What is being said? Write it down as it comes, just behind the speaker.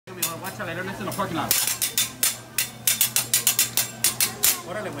Watch out, later, in the parking lot.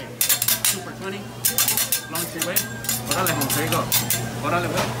 Órale, güey. Super 20. Long street, güey. Órale, home. There you go. Órale,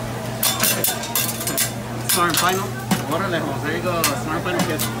 güey. Smart and final. Órale, home. There you go. Smart and final,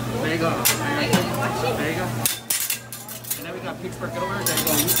 kids. There you go. There you go. And then we got Pittsburgh over. There you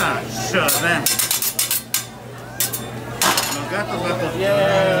go. Shazam. Los gatos, gatos.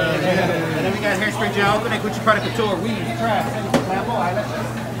 Yeah. And then we got hairspray gel. Open it. Gucci product couture. Weed, trash, example, eyelashes.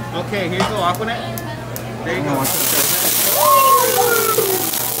 Okay, here you go. Aquanet. There you go.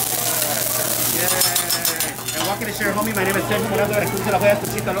 Yeah. And walking to share, homie. My name is Sergio Morando. I escucho la joya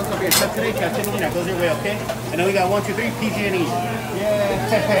Tuchita Loco. Be yourself today. Catch it when it goes your way, okay? And then we got 1, 2, 3, PG&E. Yeah.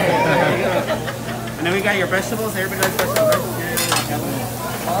 There you go. And then we got your vegetables. Everybody likes vegetables, right? Yeah. There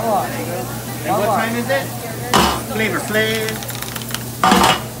you go. And what time is it? Flavor Flav.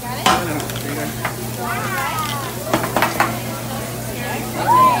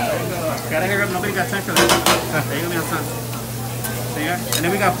 Gotta hear up, nobody got time for that. There you go, mi son. And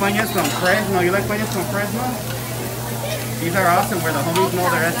then we got Funyuns from Fresno. You like Funyuns from Fresno? These are awesome where the homies know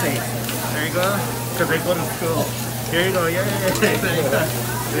their essays. There you go. Because they go to school. There you go, yeah. There you go.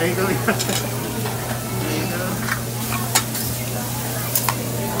 There you go. There you go.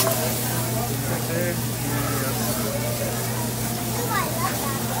 Right there.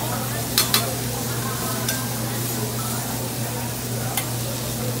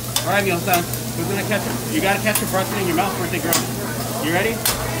 Alright, mi son. Who's gonna catch it? You gotta catch it, brush it in your mouth before they grow. You ready?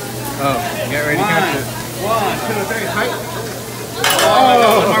 Oh, get ready to catch it. 1, 2, 3, height.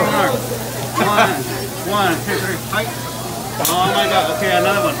 Oh, one more. 1, 2, 3, height. Oh my god. Okay,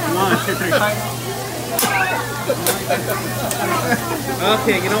 another one. 1, 2, 3, height.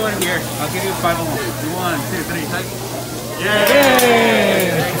 Okay, you know what? Here, I'll give you 5 of them. 1, 2, 3, height.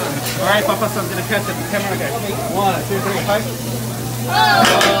 Yay! Alright, Papa, so I'm gonna catch it. The camera guy. 1, 2, 3, height.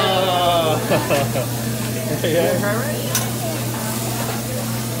 Oh! Yeah.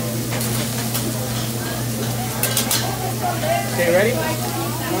 Okay, ready? 1,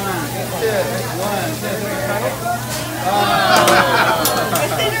 2, 3, height. Oh!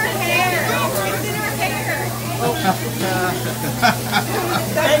 It's in her hair. It's in her hair.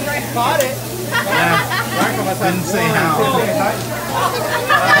 Hey, caught it. Yeah. Didn't say how.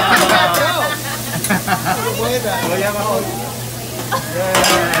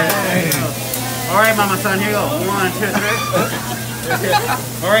 All right, Mama Son, here you go. 1, 2, 3.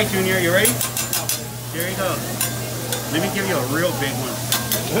 All right, Junior, you ready? Here you go. Let me give you a real big one.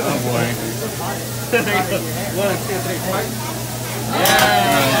 Oh boy. There you go. 1, 2, 3, 5. Yeah.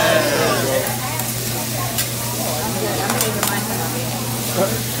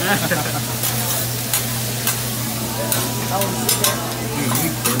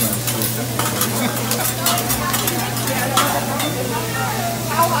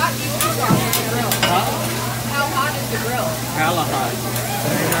 How hot do you want it on the grill? Huh? How hot is the grill? Hella hot.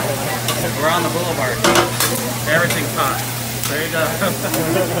 We're on the boulevard. Everything's hot. There you go.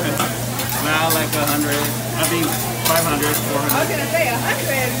 Now like 100. I mean 500, 400. I was gonna say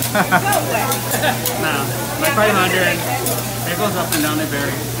 100. No way. No, like 500. It goes up and down. It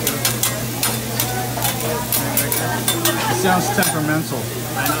varies. It sounds temperamental.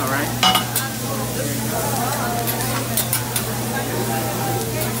 I know, right?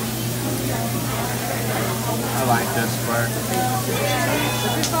 I like this part.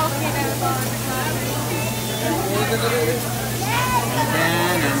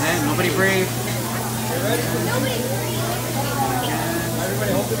 And then, nobody breathe.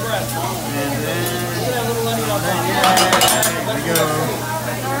 Everybody hold your breath. And then, There we go.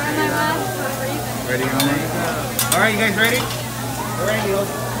 Ready on it? all right, you guys ready? All right, you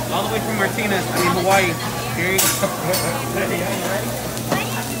all the way from Martinez, Hawaii. Here you go. Ready?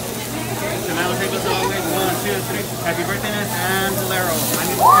 So now we'll take us all the way. 1, 2, 3. Happy birthday, Ness and Bolero.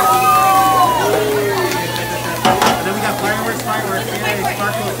 And then we got fireworks, yay,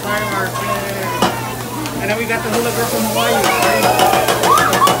 sparkles, fireworks, yay. And then we got the hula girl from Hawaii.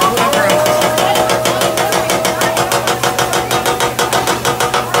 Hula girl.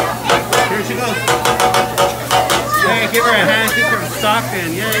 Here she goes. Yay, give her a hand, she's from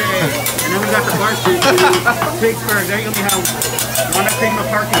Stockton, yay. And then we got the bar street. Pittsburgh, there you go, Michal. Walnut Creek, no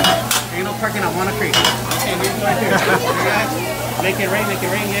parking. There ain't no parking at Walnut Creek. Okay, here's right here. Make it rain,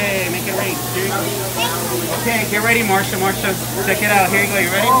 yay, make it rain. Here you go. Okay, get ready, Marsha. Check it out. Here you go, you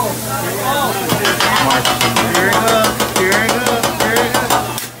ready? Here it goes.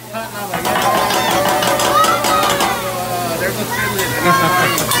 There goes Finland.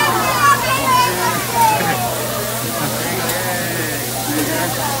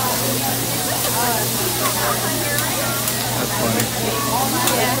 That's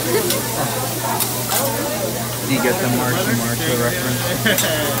funny. Do you get the Marky Marcha reference?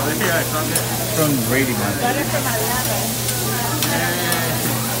 From Brady Man. Butter from my lemon.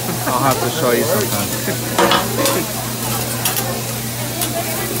 I'll have to show you sometime.